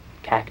 it's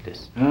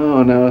Cactus.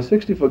 Oh, now a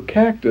 60-foot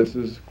cactus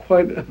is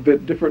quite a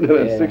bit different than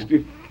a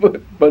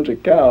 60-foot bunch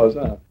of cows,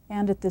 huh?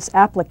 And at this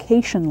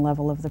application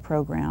level of the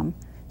program,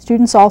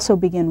 students also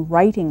begin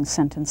writing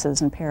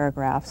sentences and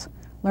paragraphs,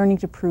 learning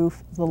to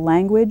prove the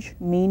language,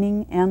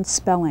 meaning, and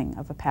spelling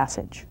of a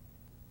passage.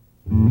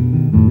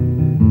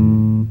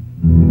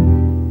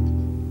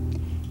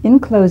 In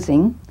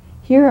closing,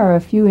 here are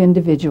a few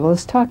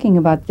individuals talking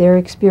about their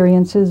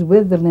experiences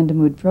with the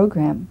Lindamood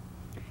program.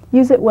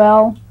 Use it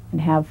well and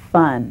have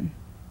fun.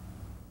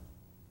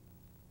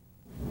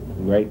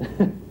 Great.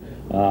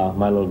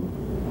 My little,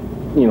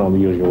 you know, the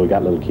usual, we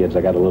got little kids.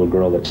 I got a little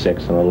girl that's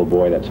 6 and a little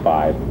boy that's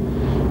 5.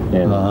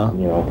 And,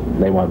 you know,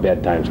 they want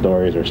bedtime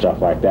stories or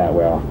stuff like that.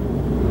 Well,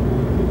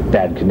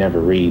 Dad could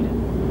never read.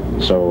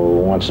 So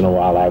once in a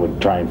while I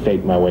would try and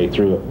fake my way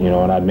through it, you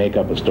know, and I'd make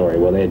up a story.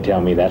 Well, they'd tell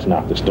me that's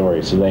not the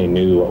story, so they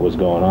knew what was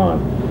going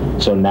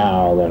on. So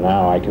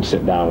now I can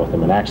sit down with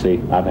them. And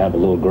actually, I have a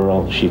little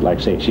girl, she's like,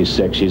 say, she's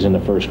 6, she's in the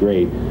 1st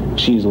grade.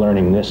 She's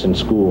learning this in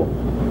school.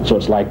 So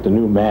it's like the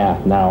new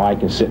math. Now I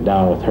can sit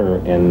down with her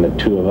and the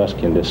two of us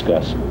can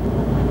discuss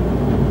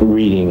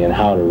reading and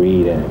how to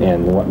read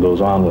and what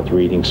goes on with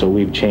reading. So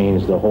we've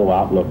changed the whole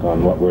outlook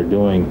on what we're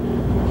doing,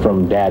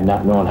 from Dad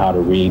not knowing how to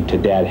read to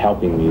Dad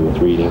helping me with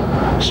reading.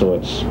 So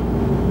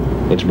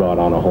it's brought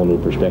on a whole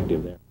new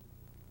perspective there.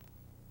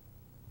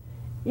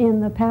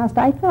 In the past,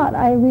 I thought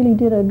I really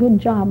did a good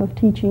job of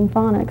teaching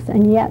phonics,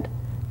 and yet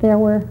there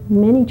were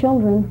many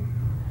children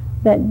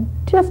that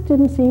just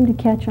didn't seem to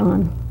catch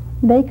on.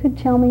 They could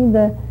tell me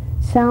the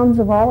sounds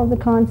of all of the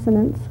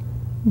consonants,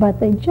 but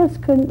they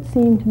just couldn't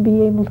seem to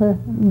be able to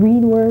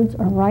read words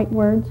or write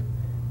words,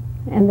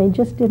 and they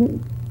just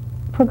didn't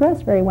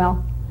progress very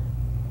well.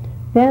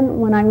 Then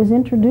when I was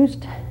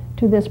introduced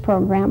to this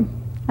program,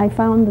 I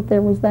found that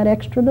there was that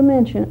extra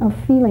dimension of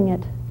feeling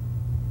it.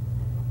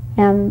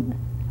 And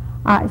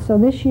so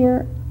this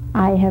year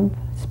I have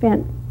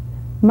spent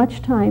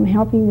much time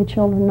helping the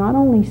children not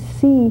only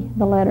see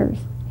the letters,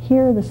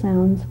 hear the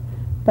sounds,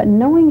 but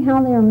knowing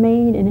how they are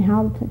made and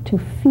how to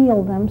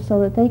feel them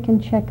so that they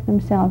can check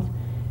themselves.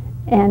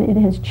 And it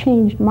has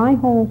changed my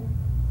whole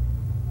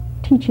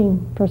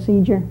teaching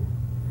procedure.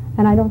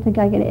 And I don't think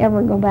I could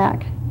ever go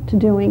back to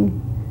doing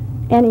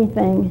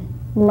anything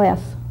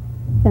less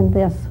than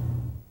this.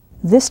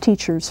 This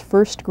teacher's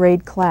 1st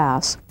grade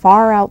class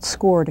far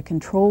outscored a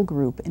control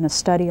group in a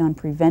study on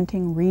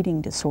preventing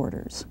reading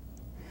disorders.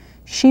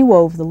 She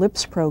wove the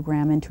LIPS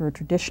program into her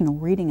traditional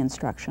reading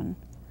instruction,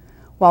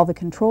 while the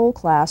control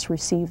class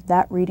received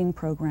that reading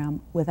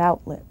program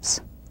without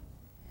LIPS.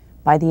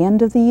 By the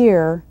end of the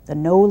year, the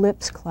no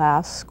LIPS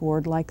class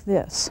scored like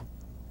this: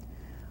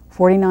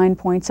 49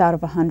 points out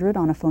of 100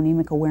 on a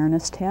phonemic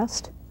awareness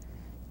test,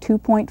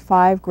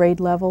 2.5 grade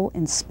level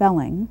in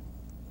spelling,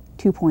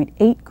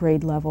 2.8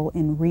 grade level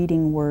in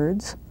reading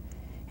words,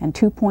 and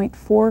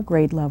 2.4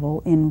 grade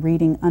level in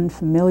reading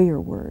unfamiliar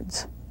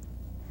words.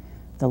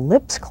 The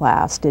LIPS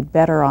class did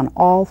better on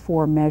all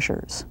 4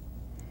 measures: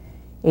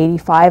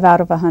 85 out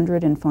of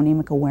 100 in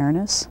phonemic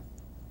awareness,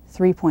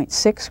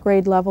 3.6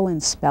 grade level in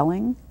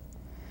spelling,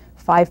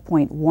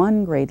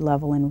 5.1 grade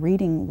level in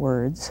reading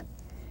words,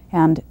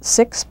 and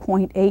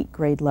 6.8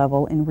 grade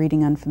level in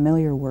reading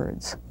unfamiliar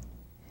words.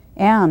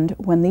 And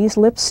when these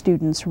LIPS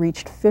students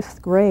reached 5th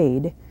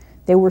grade,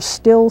 they were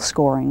still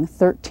scoring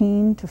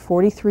 13 to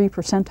 43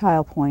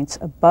 percentile points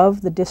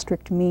above the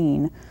district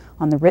mean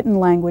on the written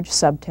language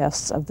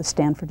subtests of the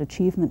Stanford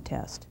Achievement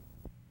Test.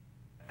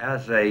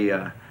 As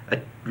a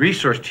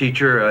resource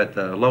teacher at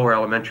the lower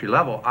elementary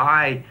level,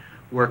 I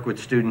work with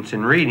students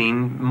in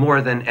reading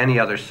more than any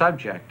other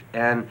subject.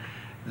 And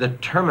the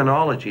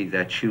terminology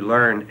that you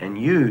learn and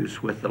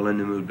use with the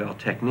Lindamood Bell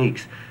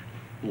techniques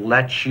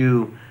lets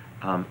you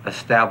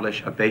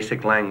establish a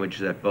basic language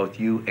that both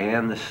you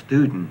and the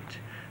student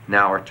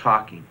now are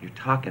talking. You're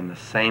talking the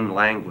same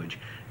language,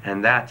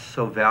 and that's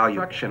so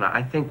valuable.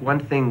 I think one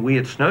thing we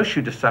at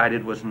Snowshoe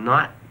decided was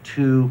not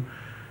to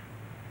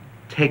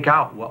take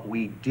out what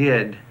we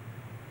did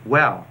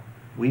well,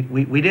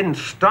 we didn't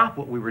stop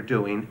what we were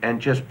doing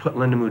and just put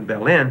Lindamood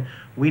Bell in.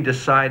 We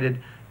decided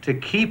to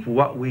keep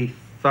what we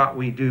thought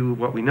we do,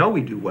 what we know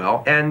we do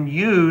well, and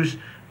use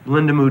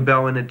Lindamood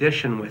Bell in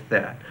addition with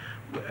that.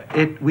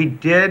 We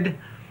did,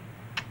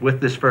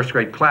 with this first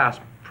grade class,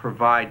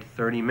 provide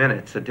 30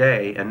 minutes a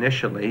day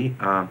initially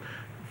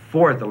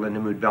for the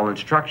Lindamood Bell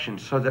instruction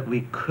so that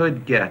we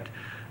could get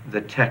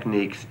the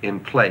techniques in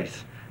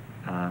place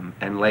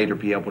and later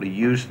be able to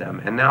use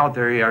them. And now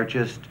they are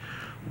just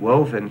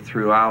woven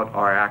throughout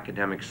our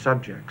academic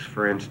subjects.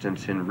 For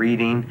instance, in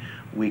reading,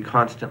 we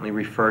constantly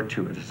refer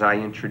to it. As I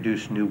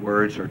introduce new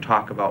words or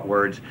talk about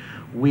words,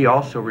 we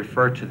also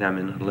refer to them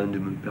in the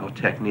Lindamood Bell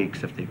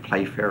techniques, if they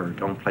play fair or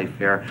don't play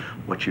fair,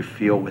 what you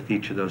feel with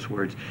each of those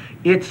words.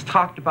 It's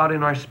talked about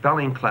in our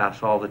spelling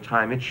class all the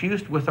time. It's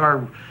used with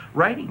our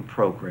writing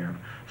program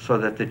so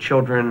that the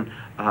children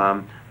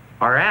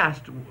are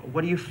asked,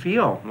 what do you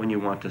feel when you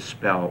want to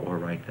spell or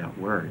write that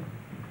word?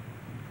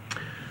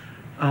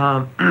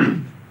 I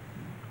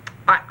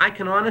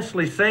can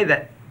honestly say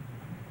that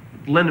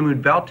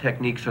Lindamood Bell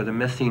techniques are the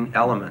missing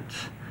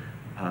elements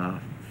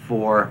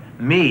for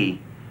me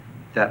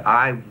that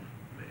I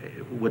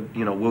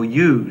will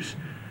use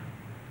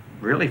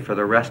really for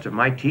the rest of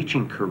my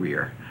teaching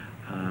career.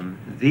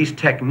 These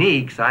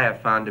techniques I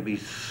have found to be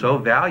so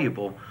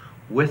valuable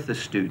with the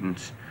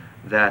students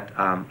that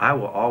I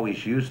will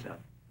always use them.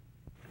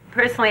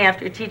 Personally,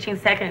 after teaching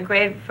second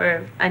grade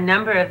for a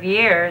number of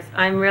years,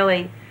 I'm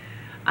really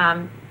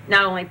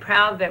not only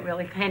proud, but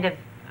really kind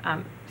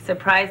of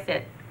surprised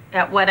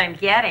at what I'm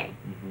getting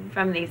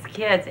from these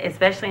kids,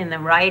 especially in the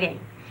writing.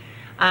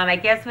 I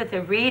guess with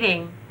the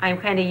reading, I'm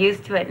kind of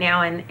used to it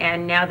now,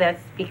 and now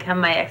that's become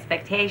my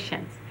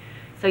expectations.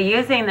 So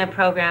using the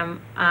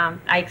program,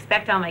 I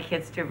expect all my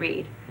kids to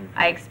read.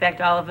 I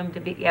expect all of them to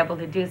be able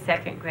to do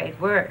second grade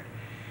work.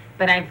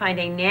 But I'm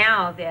finding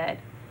now that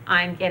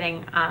I'm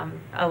getting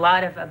a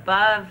lot of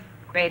above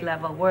grade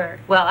level work.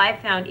 Well, I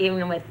found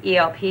even with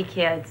ELP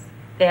kids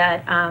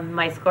that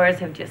my scores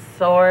have just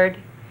soared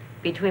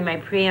between my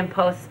pre and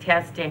post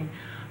testing.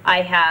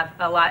 I have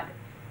a lot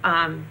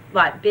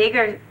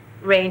bigger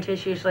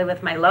ranges usually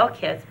with my low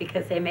kids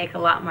because they make a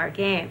lot more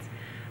gains.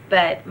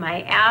 But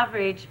my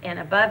average and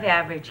above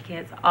average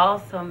kids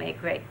also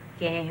make great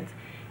gains,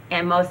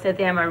 and most of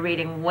them are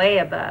reading way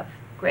above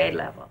grade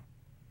level.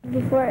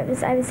 Before I was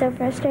so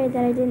frustrated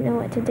that I didn't know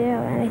what to do,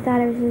 and I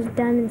thought I was just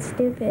dumb and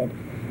stupid,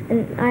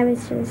 and I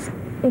was just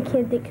a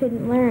kid that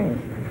couldn't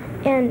learn.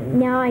 And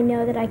now I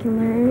know that I can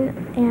learn,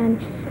 and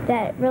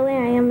that really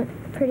I am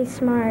pretty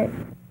smart.